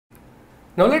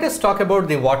Now let us talk about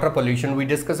the water pollution. We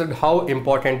discussed how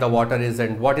important the water is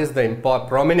and what is the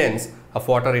prominence of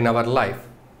water in our life.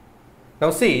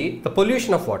 Now see the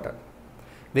pollution of water.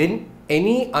 When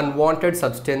any unwanted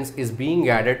substance is being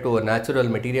added to a natural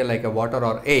material like a water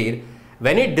or air,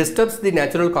 when it disturbs the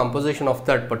natural composition of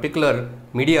that particular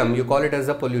medium, you call it as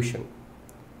a pollution.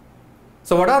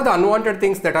 So what are the unwanted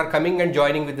things that are coming and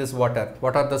joining with this water?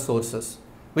 What are the sources?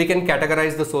 We can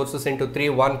categorize the sources into three: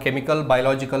 one, chemical,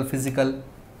 biological, physical.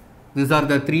 These are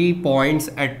the 3 points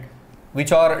at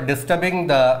which are disturbing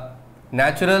the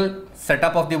natural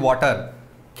setup of the water.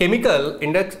 Chemical,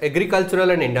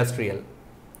 agricultural and industrial.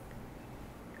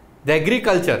 The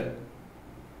agriculture,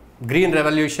 green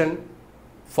revolution,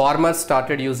 farmers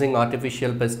started using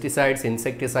artificial pesticides,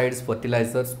 insecticides,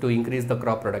 fertilizers to increase the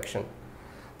crop production.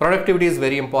 Productivity is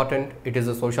very important. It is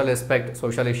a social aspect,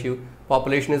 social issue.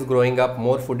 Population is growing up,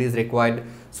 more food is required.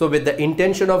 So with the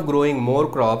intention of growing more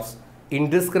crops,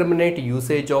 indiscriminate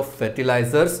usage of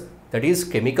fertilizers, that is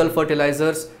chemical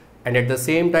fertilizers, and at the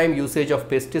same time usage of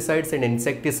pesticides and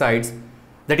insecticides,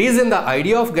 that is in the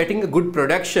idea of getting a good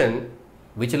production,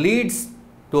 which leads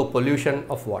to a pollution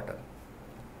of water.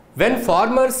 When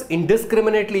farmers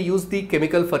indiscriminately use the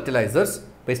chemical fertilizers,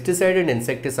 pesticide and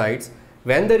insecticides,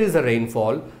 when there is a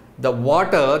rainfall, the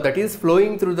water that is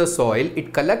flowing through the soil,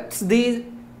 it collects the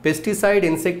pesticide,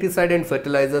 insecticide and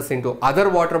fertilizers into other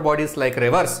water bodies like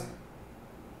rivers.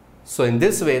 So in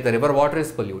this way, the river water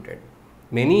is polluted.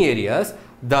 Many areas,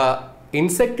 the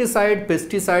insecticide,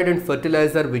 pesticide and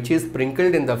fertilizer which is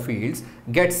sprinkled in the fields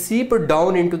gets seeped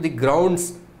down into the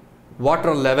ground's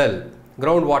water level,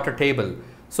 groundwater table.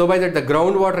 So by that, the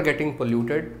groundwater getting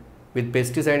polluted with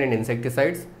pesticide and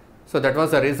insecticides. So that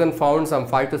was the reason found some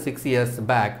 5 to 6 years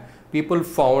back. People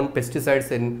found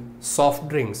pesticides in soft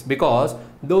drinks because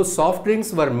those soft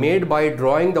drinks were made by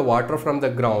drawing the water from the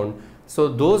ground. So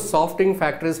those soft drink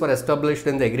factories were established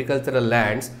in the agricultural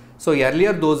lands. So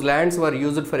earlier those lands were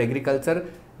used for agriculture.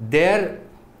 There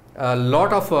a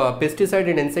lot of pesticide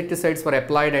and insecticides were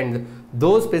applied, and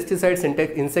those pesticides and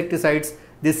insecticides,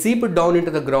 they seeped down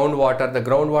into the groundwater. The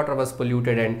groundwater was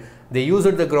polluted and they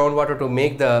used the groundwater to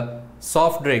make the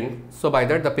soft drink. So by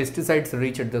that the pesticides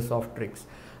reached the soft drinks.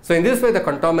 So in this way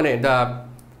the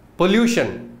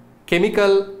pollution,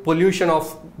 chemical pollution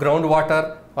of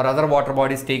groundwater or other water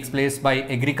bodies takes place by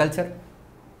agriculture.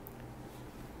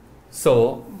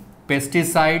 So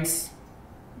pesticides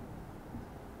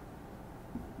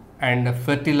and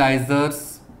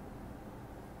fertilizers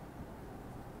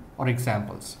are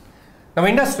examples. Now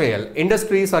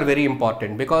industries are very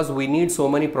important because we need so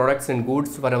many products and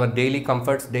goods for our daily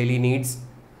comforts, daily needs.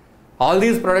 All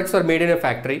these products are made in a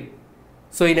factory.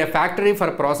 So in a factory,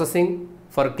 for processing,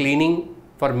 for cleaning,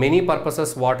 for many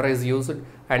purposes water is used,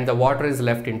 and the water is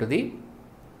left into the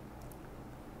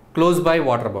close by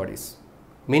water bodies.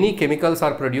 Many chemicals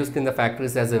are produced in the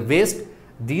factories as a waste.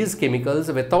 These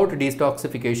chemicals, without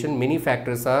detoxification, many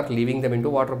factories are leaving them into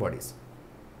water bodies.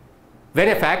 When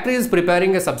a factory is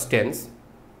preparing a substance,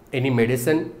 any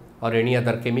medicine or any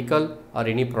other chemical or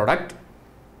any product,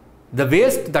 the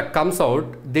waste that comes out,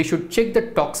 they should check the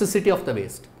toxicity of the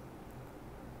waste.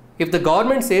 If the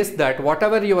government says that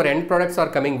whatever your end products are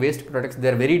coming, waste products, they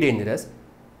are very dangerous,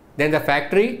 then the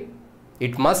factory,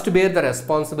 it must bear the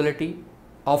responsibility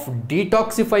of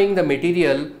detoxifying the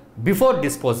material before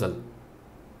disposal.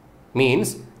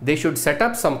 Means they should set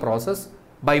up some process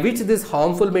by which this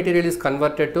harmful material is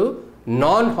converted to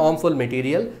non-harmful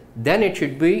material, then it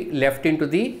should be left into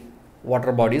the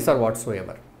water bodies or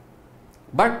whatsoever.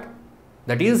 But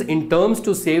that is in terms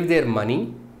to save their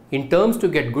money, in terms to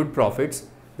get good profits,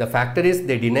 the factories,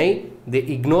 they deny, they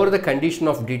ignore the condition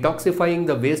of detoxifying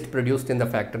the waste produced in the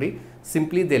factory.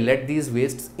 Simply they let these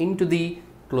wastes into the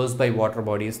close by water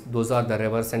bodies. Those are the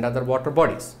rivers and other water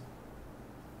bodies.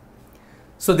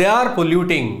 So they are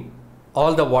polluting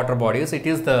all the water bodies. It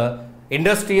is the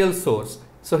industrial source.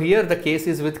 So here the case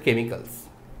is with chemicals.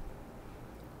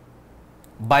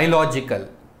 Biological,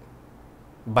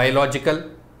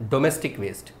 domestic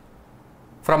waste.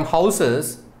 From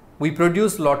houses, we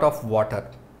produce lot of water,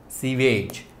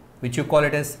 sewage, which you call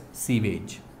it as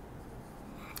sewage.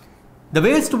 The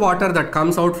waste water that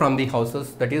comes out from the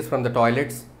houses, that is from the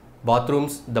toilets,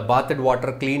 bathrooms, the bathed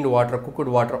water, cleaned water, cooked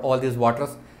water, all these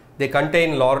waters, they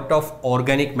contain lot of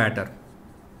organic matter.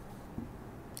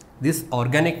 This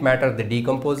organic matter, they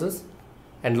decomposes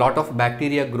and lot of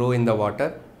bacteria grow in the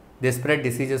water. They spread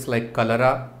diseases like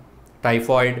cholera,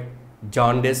 typhoid,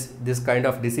 jaundice. This kind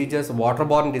of diseases,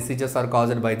 waterborne diseases are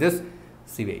caused by this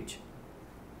sewage.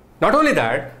 Not only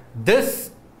that,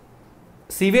 this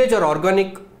sewage or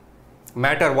organic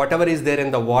matter, whatever is there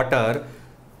in the water,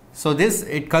 So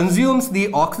it consumes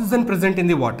the oxygen present in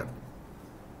the water.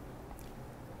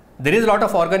 There is a lot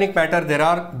of organic matter, there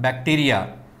are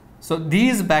bacteria. So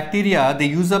these bacteria, they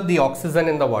use up the oxygen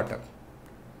in the water.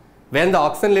 When the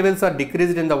oxygen levels are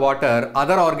decreased in the water,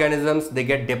 other organisms, they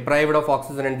get deprived of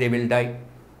oxygen and they will die.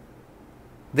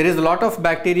 There is a lot of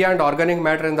bacteria and organic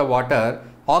matter in the water,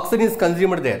 oxygen is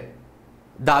consumed there.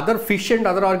 The other fish and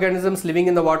other organisms living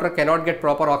in the water cannot get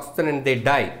proper oxygen and they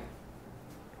die.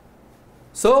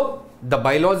 So the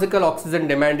biological oxygen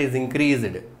demand is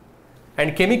increased.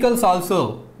 And chemicals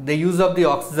also, they use up the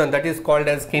oxygen, that is called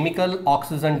as chemical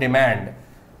oxygen demand,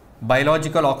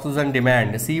 biological oxygen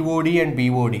demand, COD and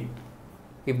BOD.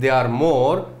 If they are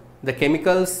more, the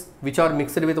chemicals which are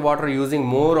mixed with water using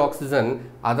more oxygen,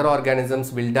 other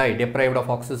organisms will die deprived of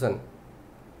oxygen.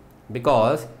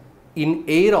 Because in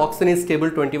air oxygen is stable,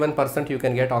 21% you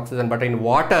can get oxygen, but in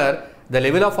water the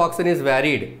level of oxygen is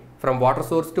varied from water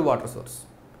source to water source.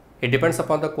 It depends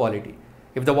upon the quality.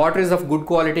 If the water is of good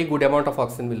quality, good amount of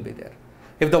oxygen will be there.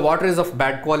 If the water is of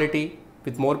bad quality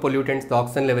with more pollutants, the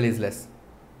oxygen level is less.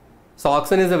 So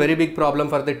oxygen is a very big problem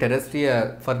for the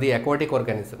terrestrial, for the aquatic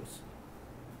organisms.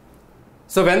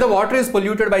 So when the water is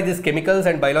polluted by these chemicals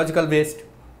and biological waste,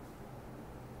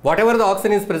 whatever the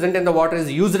oxygen is present in the water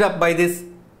is used up by this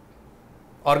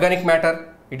organic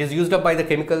matter, it is used up by the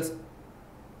chemicals.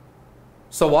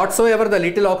 So whatsoever the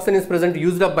little oxygen is present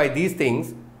used up by these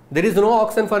things, there is no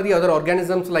oxygen for the other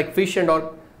organisms like fish and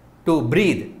all to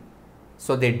breathe.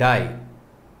 So they die.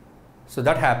 So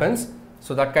that happens.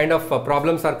 So that kind of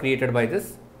problems are created by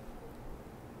this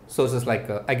sources like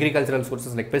agricultural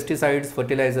sources like pesticides,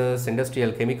 fertilizers,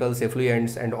 industrial chemicals,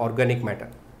 effluents and organic matter.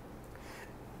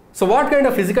 So what kind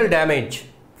of physical damage,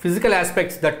 physical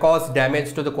aspects that cause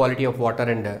damage to the quality of water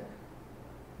and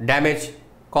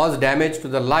cause damage to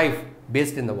the life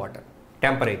based in the water?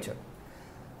 Temperature.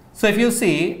 So if you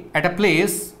see at a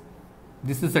place,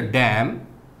 this is a dam,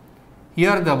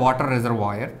 here the water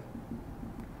reservoir,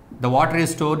 the water is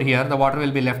stored here, the water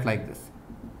will be left like this.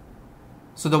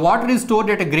 So the water is stored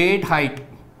at a great height.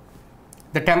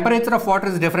 The temperature of water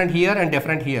is different here and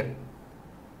different here.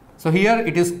 So here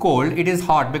it is cold, it is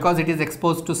hot because it is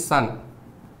exposed to sun.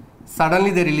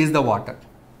 Suddenly they release the water.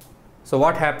 So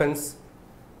what happens?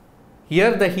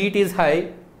 Here the heat is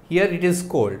high, here it is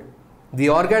cold. The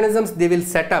organisms, they will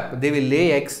set up, they will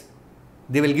lay eggs,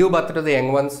 they will give birth to the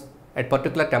young ones at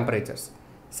particular temperatures.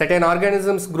 Certain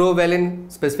organisms grow well in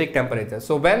specific temperatures.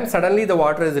 So when suddenly the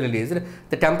water is released,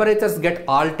 the temperatures get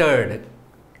altered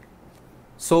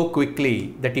so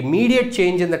quickly that immediate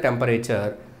change in the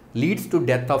temperature leads to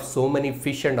death of so many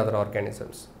fish and other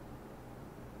organisms.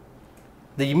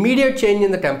 The immediate change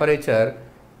in the temperature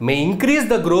may increase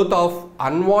the growth of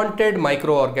unwanted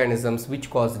microorganisms which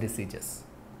cause diseases.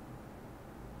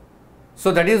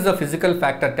 So that is the physical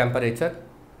factor, temperature.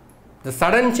 The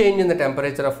sudden change in the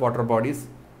temperature of water bodies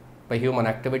by human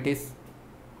activities,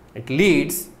 it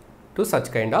leads to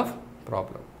such kind of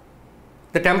problem.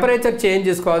 The temperature change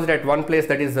is caused at one place,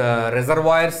 that is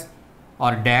reservoirs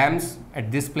or dams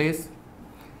at this place.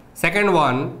 Second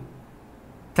one,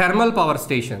 thermal power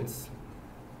stations.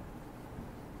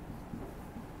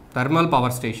 Thermal power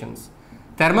stations.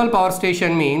 Thermal power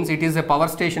station means it is a power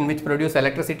station which produces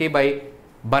electricity by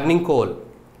burning coal.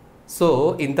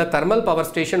 So in the thermal power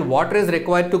station, water is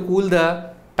required to cool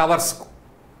the towers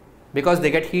because they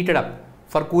get heated up.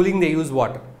 For cooling they use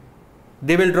water.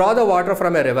 They will draw the water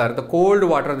from a river, the cold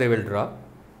water they will draw,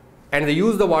 and they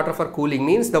use the water for cooling,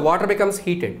 means the water becomes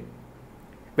heated.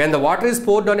 When the water is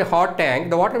poured on a hot tank,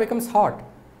 the water becomes hot.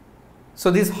 So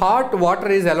this hot water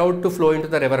is allowed to flow into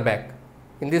the river back.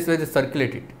 In this way they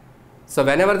circulate it. So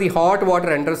whenever the hot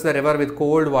water enters the river with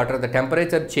cold water, the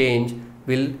temperature change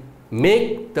will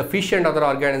make the fish and other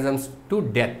organisms to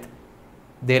death.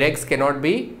 Their eggs cannot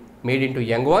be made into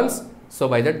young ones, so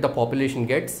by that the population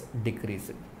gets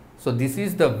decreased. So this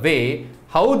is the way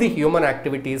how the human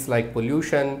activities like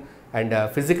pollution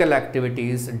and physical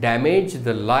activities damage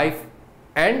the life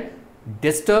and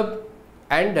disturb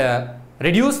and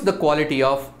reduce the quality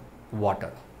of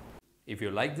water. If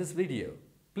you like this video,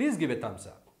 please give a thumbs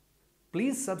up.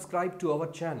 Please subscribe to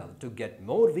our channel to get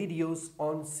more videos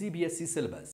on CBSE syllabus.